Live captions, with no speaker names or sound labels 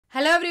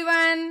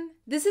everyone,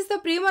 this is the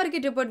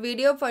pre-market report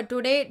video for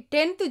today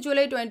 10th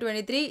July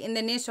 2023 in the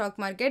Indian stock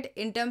market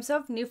in terms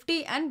of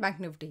Nifty and Bank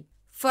Nifty.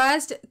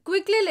 First,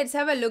 quickly let's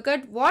have a look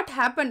at what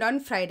happened on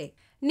Friday.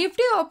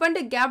 Nifty opened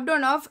a gap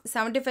down of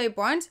 75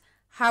 points.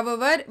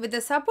 However, with the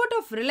support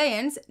of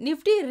Reliance,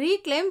 Nifty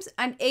reclaims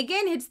and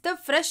again hits the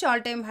fresh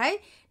all-time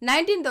high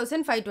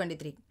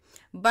 19,523.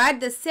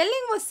 But the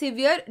selling was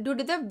severe due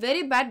to the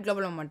very bad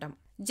global momentum.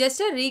 Just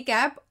a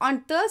recap,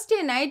 on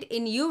Thursday night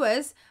in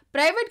US,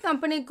 private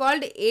company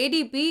called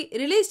ADP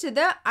released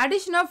the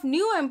addition of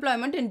new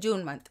employment in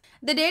June month.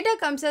 The data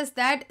comes as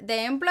that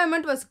the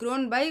employment was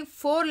grown by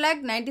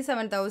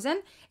 4,97,000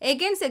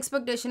 against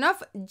expectation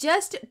of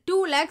just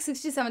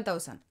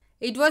 2,67,000.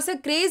 It was a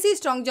crazy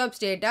strong jobs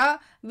data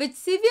which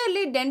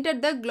severely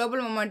dented the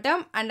global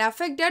momentum and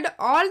affected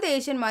all the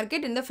Asian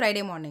market in the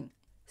Friday morning.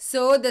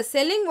 So the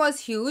selling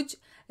was huge.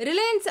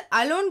 Reliance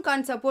alone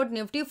can't support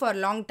Nifty for a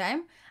long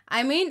time.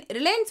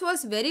 Reliance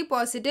was very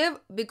positive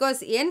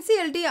because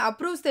NCLT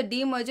approves the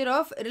demerger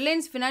of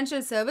Reliance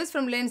Financial Service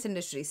from Reliance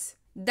Industries.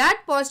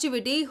 That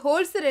positivity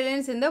holds the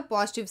Reliance in the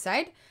positive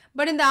side.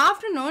 But in the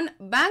afternoon,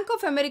 Bank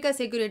of America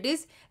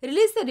Securities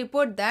released the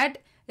report that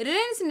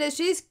Reliance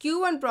Industries'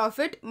 Q1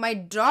 profit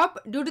might drop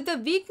due to the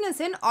weakness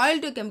in oil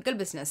to chemical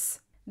business.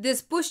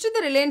 This pushed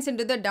the Reliance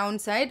into the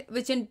downside,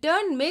 which in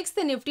turn makes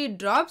the Nifty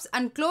drops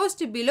and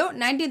closed below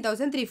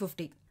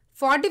 19,350.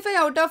 45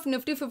 out of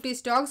Nifty 50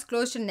 stocks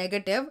closed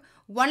negative.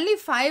 Only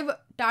 5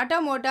 Tata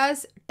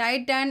Motors,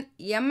 Titan,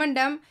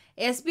 M&M,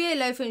 SBI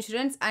Life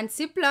Insurance and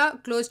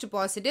Cipla closed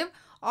positive.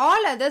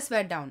 All others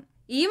were down.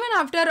 Even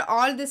after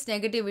all this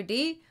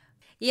negativity,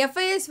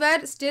 FIIs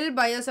were still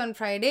buyers on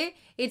Friday.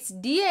 Its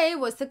DII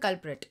was the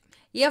culprit.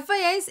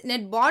 FIIs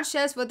net bought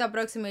shares worth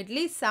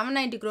approximately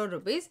 790 crore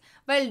rupees,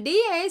 while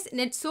DIIs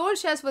net sold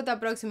shares worth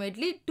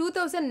approximately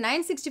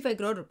 2,965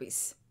 crore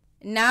rupees.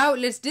 Now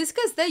let's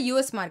discuss the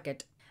US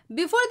market.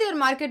 Before their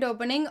market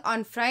opening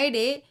on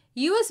Friday,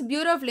 US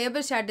Bureau of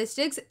Labor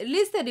Statistics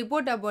released the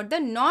report about the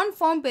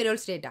non-farm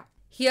payrolls data.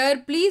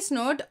 Here, please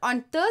note,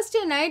 on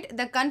Thursday night,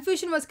 the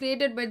confusion was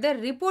created by the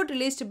report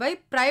released by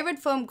private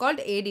firm called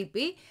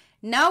ADP.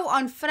 Now,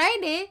 on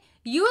Friday,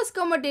 US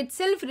government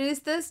itself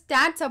released the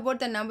stats about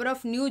the number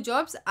of new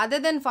jobs other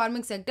than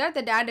farming sector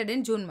that added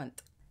in June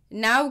month.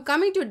 Now,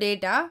 coming to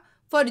data,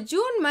 for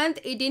June month,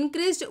 it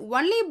increased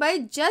only by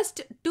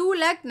just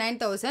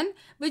 2,09,000,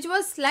 which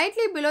was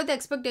slightly below the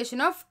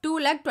expectation of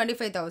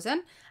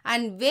 2,25,000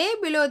 and way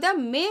below the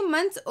May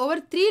month's over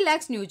 3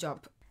 lakhs new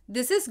job.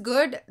 This is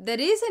good. The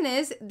reason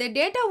is the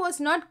data was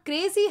not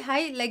crazy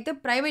high like the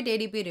private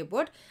ADP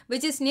report,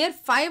 which is near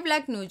 5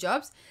 lakh new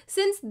jobs,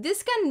 since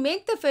this can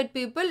make the Fed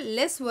people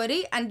less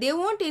worry and they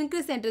won't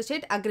increase the interest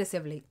rate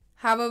aggressively.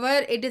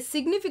 However, it is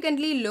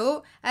significantly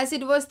low as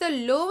it was the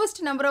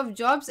lowest number of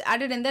jobs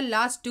added in the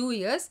last 2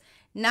 years.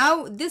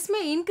 Now, this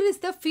may increase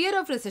the fear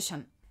of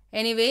recession.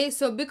 Anyway,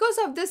 so because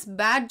of this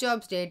bad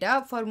jobs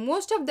data, for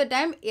most of the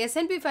time,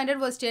 S&P 500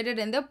 was traded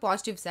in the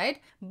positive side.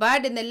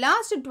 But in the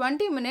last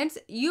 20 minutes,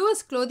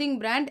 US clothing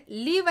brand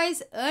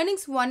Levi's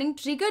earnings warning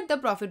triggered the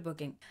profit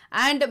booking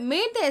and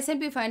made the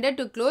S&P 500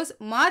 to close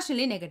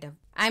marginally negative.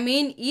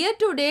 Year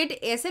to date,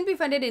 S&P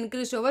 500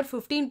 increased over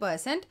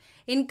 15%.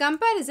 In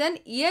comparison,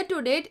 year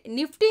to date,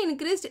 Nifty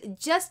increased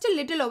just a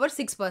little over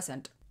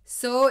 6%.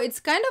 So it's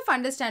kind of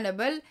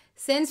understandable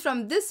since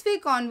from this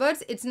week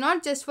onwards, it's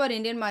not just for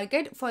Indian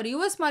market, for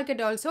US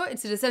market also,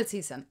 it's result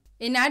season.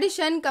 In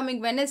addition, coming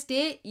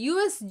Wednesday,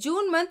 US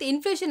June month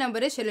inflation number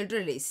is scheduled to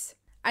release.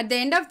 At the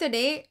end of the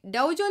day,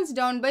 Dow Jones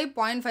down by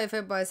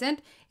 0.55%,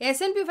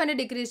 S&P 500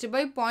 decreased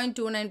by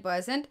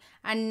 0.29%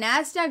 and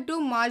Nasdaq to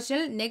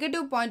marginal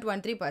negative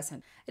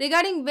 0.13%.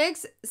 Regarding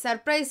VIX,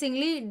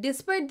 surprisingly,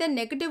 despite the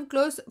negative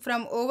close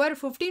from over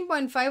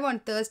 15.5 on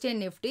Thursday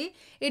Nifty,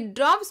 it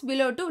drops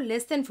below to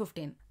less than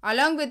 15.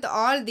 Along with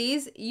all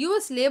these,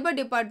 US Labor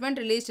Department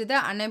released the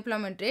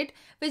unemployment rate,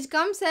 which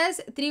comes as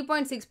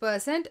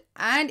 3.6%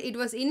 and it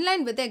was in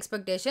line with the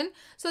expectation,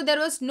 so there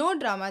was no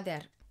drama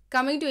there.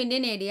 Coming to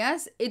Indian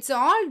areas, it's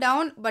all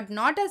down but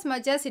not as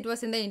much as it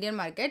was in the Indian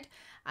market.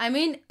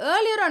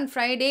 Earlier on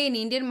Friday in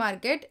Indian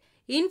market,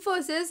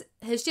 Infosys,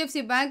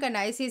 HDFC Bank and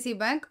ICICI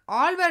Bank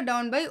all were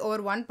down by over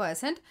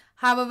 1%.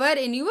 However,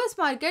 in US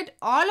market,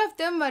 all of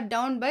them were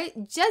down by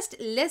just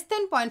less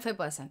than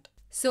 0.5%.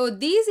 So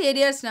these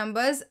areas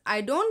numbers,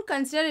 I don't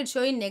consider it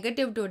showing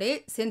negative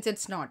today since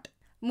it's not.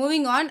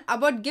 Moving on,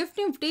 about Gift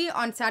Nifty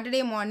on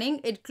Saturday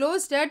morning, it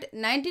closed at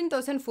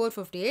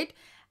 19,458.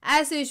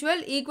 As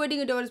usual, equating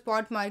it over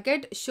spot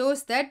market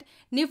shows that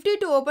Nifty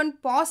to open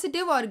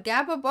positive or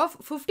gap up of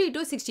 50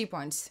 to 60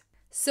 points.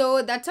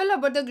 So that's all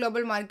about the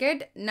global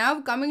market. Now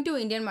coming to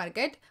Indian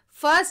market.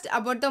 First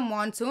about the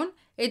monsoon.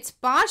 It's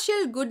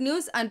partial good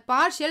news and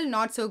partial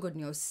not so good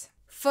news.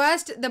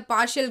 First, the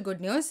partial good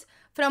news.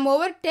 From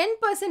over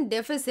 10%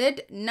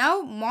 deficit,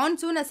 now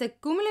monsoon as a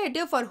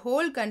cumulative for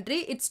whole country,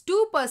 it's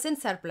 2%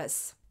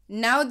 surplus.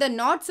 Now the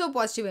not so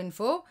positive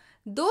info.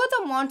 Though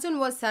the monsoon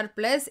was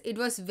surplus, it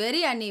was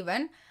very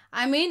uneven.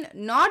 I mean,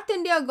 North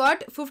India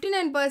got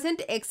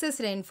 59% excess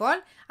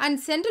rainfall and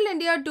Central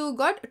India too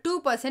got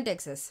 2%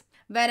 excess.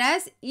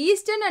 Whereas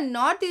Eastern and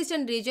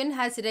Northeastern region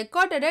has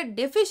recorded a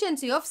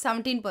deficiency of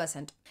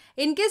 17%.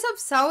 In case of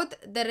South,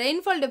 the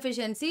rainfall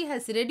deficiency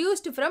has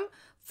reduced from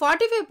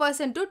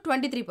 45% to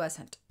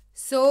 23%.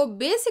 So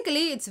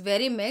basically it's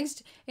very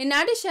mixed. In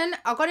addition,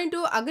 according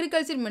to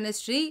Agriculture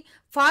Ministry,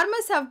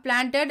 farmers have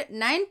planted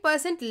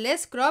 9%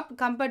 less crop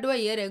compared to a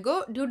year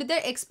ago due to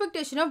the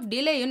expectation of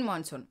delay in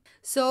monsoon.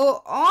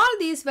 So all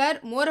these were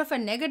more of a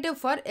negative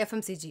for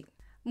FMCG.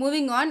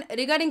 Moving on,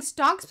 regarding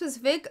stock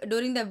specific,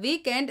 during the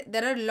weekend,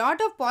 there are a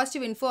lot of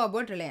positive info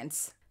about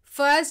Reliance.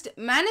 First,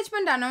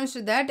 management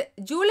announced that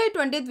July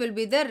 20th will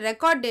be the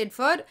record date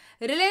for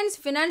Reliance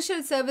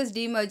Financial Service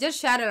DeMerger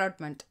share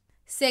allotment.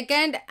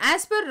 Second,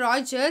 as per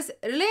Reuters,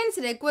 Reliance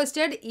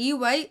requested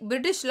EY,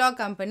 British law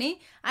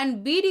company,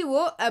 and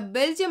BDO, a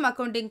Belgium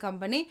accounting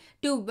company,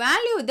 to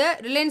value the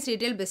Reliance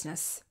retail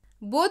business.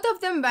 Both of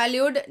them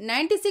valued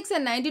 96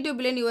 and 92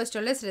 billion US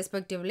dollars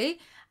respectively,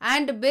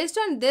 and based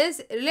on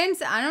this,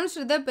 Reliance announced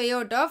the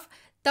payout of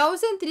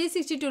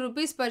 1,362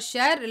 rupees per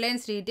share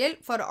Reliance Retail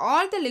for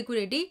all the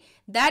liquidity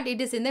that it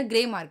is in the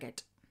grey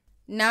market.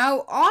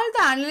 Now, all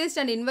the analysts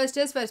and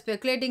investors were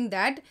speculating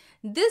that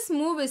this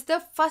move is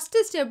the first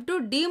step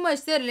to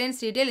demerge the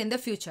Reliance Retail in the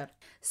future.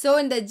 So,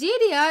 in the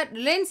GDR,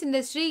 Reliance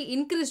Industry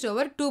increased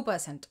over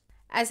 2%.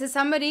 As a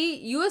summary,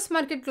 US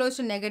market closed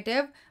to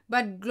negative,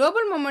 but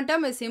global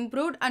momentum is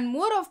improved and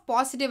more of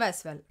positive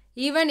as well.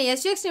 Even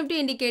SGX Nifty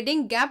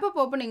indicating gap up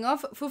opening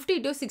of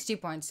 50 to 60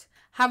 points.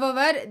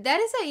 However,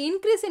 there is an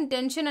increase in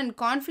tension and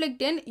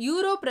conflict in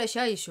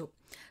Euro-Russia issue.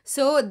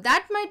 So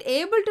that might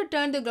able to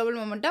turn the global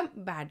momentum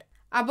bad.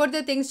 About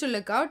the things to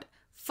look out.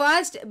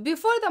 First,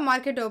 before the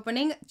market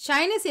opening,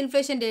 Chinese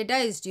inflation data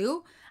is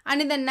due,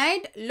 and in the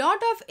night,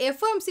 lot of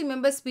FOMC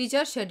member speeches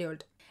are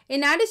scheduled.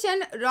 In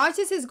addition,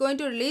 Reuters is going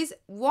to release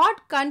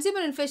what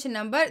consumer inflation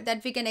number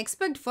that we can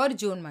expect for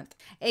June month.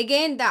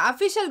 Again, the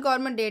official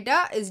government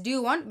data is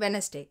due on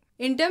Wednesday.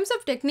 In terms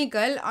of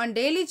technical, on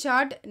daily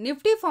chart,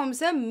 Nifty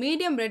forms a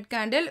medium red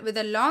candle with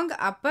a long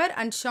upper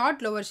and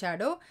short lower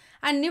shadow,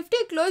 and Nifty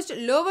closed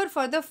lower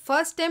for the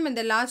first time in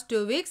the last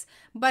 2 weeks,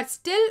 but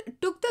still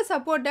took the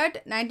support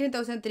at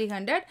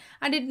 19,300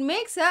 and it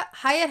makes a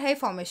higher high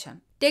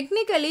formation.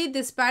 Technically,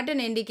 this pattern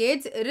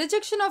indicates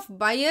rejection of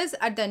buyers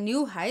at the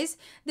new highs.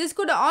 This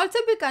could also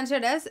be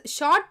considered as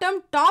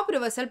short-term top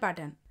reversal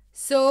pattern.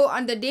 So,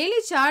 on the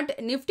daily chart,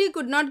 Nifty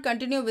could not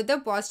continue with the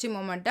positive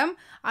momentum,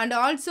 and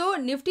also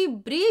Nifty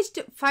breached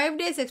 5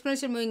 days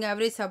exponential moving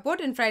average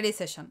support in Friday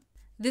session.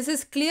 This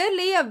is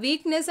clearly a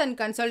weakness and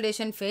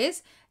consolidation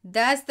phase.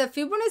 Thus, the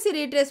Fibonacci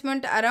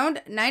retracement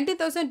around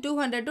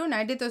 19,200 to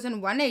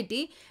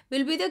 19,180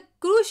 will be the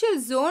crucial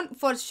zone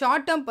for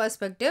short-term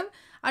perspective,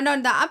 and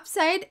on the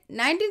upside,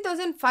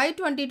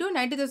 19,520 to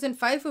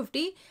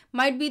 19,550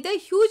 might be the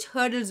huge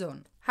hurdle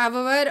zone.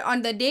 However,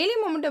 on the daily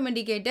momentum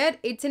indicator,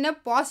 it's in a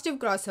positive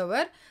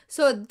crossover,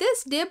 so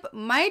this dip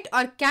might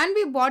or can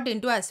be bought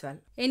into as well.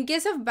 In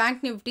case of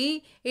Bank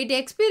Nifty, it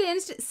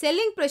experienced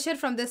selling pressure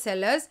from the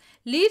sellers,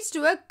 leads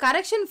to a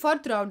correction for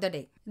throughout the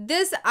day.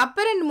 This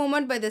apparent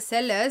movement by the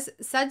sellers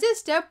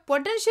suggests a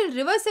potential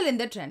reversal in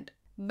the trend.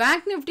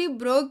 Bank Nifty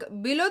broke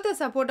below the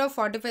support of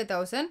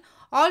 45,000,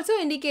 also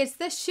indicates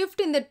the shift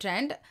in the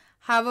trend.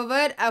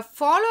 However, a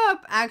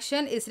follow-up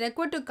action is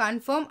required to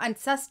confirm and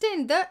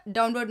sustain the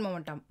downward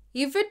momentum.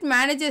 If it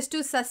manages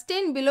to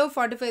sustain below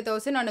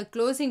 45,000 on a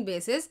closing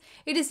basis,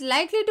 it is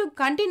likely to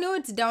continue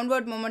its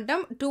downward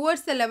momentum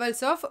towards the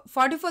levels of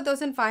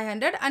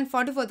 44,500 and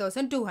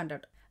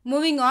 44,200.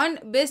 Moving on,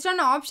 based on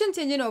options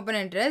engine open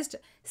interest,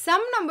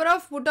 some number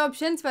of put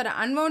options were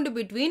unwound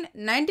between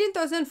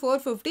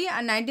 19,450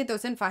 and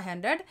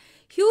 19,500.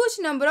 Huge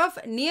number of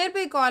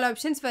nearby call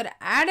options were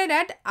added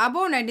at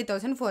above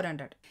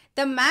 19,400.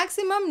 The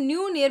maximum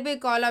new nearby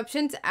call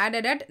options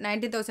added at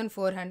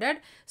 90,400.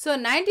 So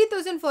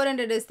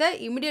 90,400 is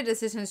the immediate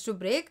resistance to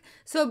break.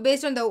 So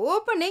based on the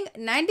opening,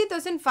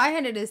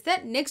 90,500 is the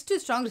next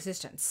strong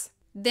resistance.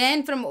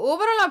 Then from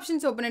overall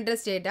options open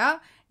interest data,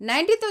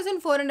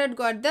 90,400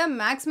 got the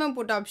maximum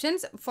put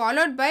options,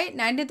 followed by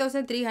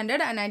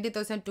 19,300 and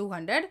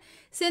 19,200.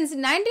 Since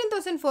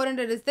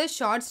 19,400 is the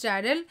short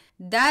straddle,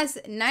 thus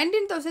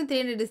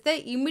 19,300 is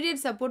the immediate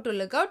support to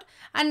look out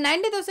and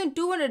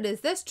 90,200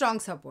 is the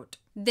strong support.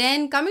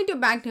 Then coming to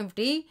Bank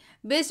Nifty,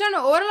 based on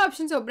overall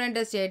options open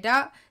interest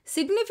data,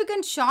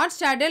 significant short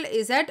straddle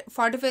is at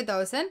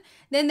 45,000.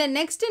 Then the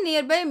next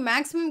nearby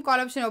maximum call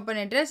option open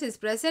interest is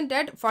present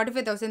at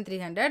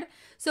 45,300.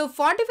 So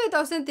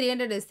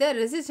 45,300 is the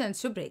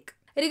resistance to break.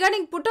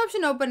 Regarding put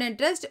option open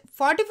interest,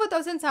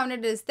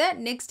 44,700 is the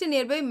next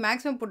nearby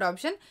maximum put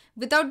option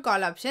without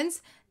call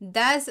options.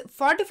 Thus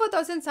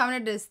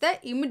 44,700 is the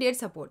immediate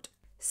support.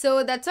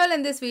 So that's all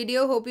in this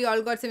video. Hope you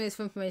all got some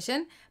useful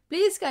information.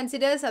 Please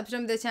consider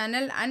subscribing to the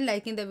channel and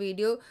liking the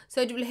video,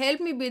 so it will help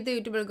me beat the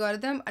YouTube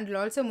algorithm and will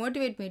also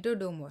motivate me to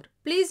do more.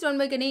 Please don't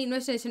make any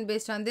investment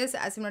based on this,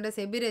 as I'm not a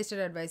SEBI registered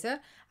advisor.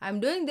 I'm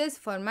doing this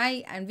for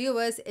my and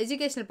viewers'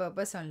 educational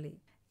purpose only.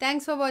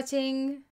 Thanks for watching.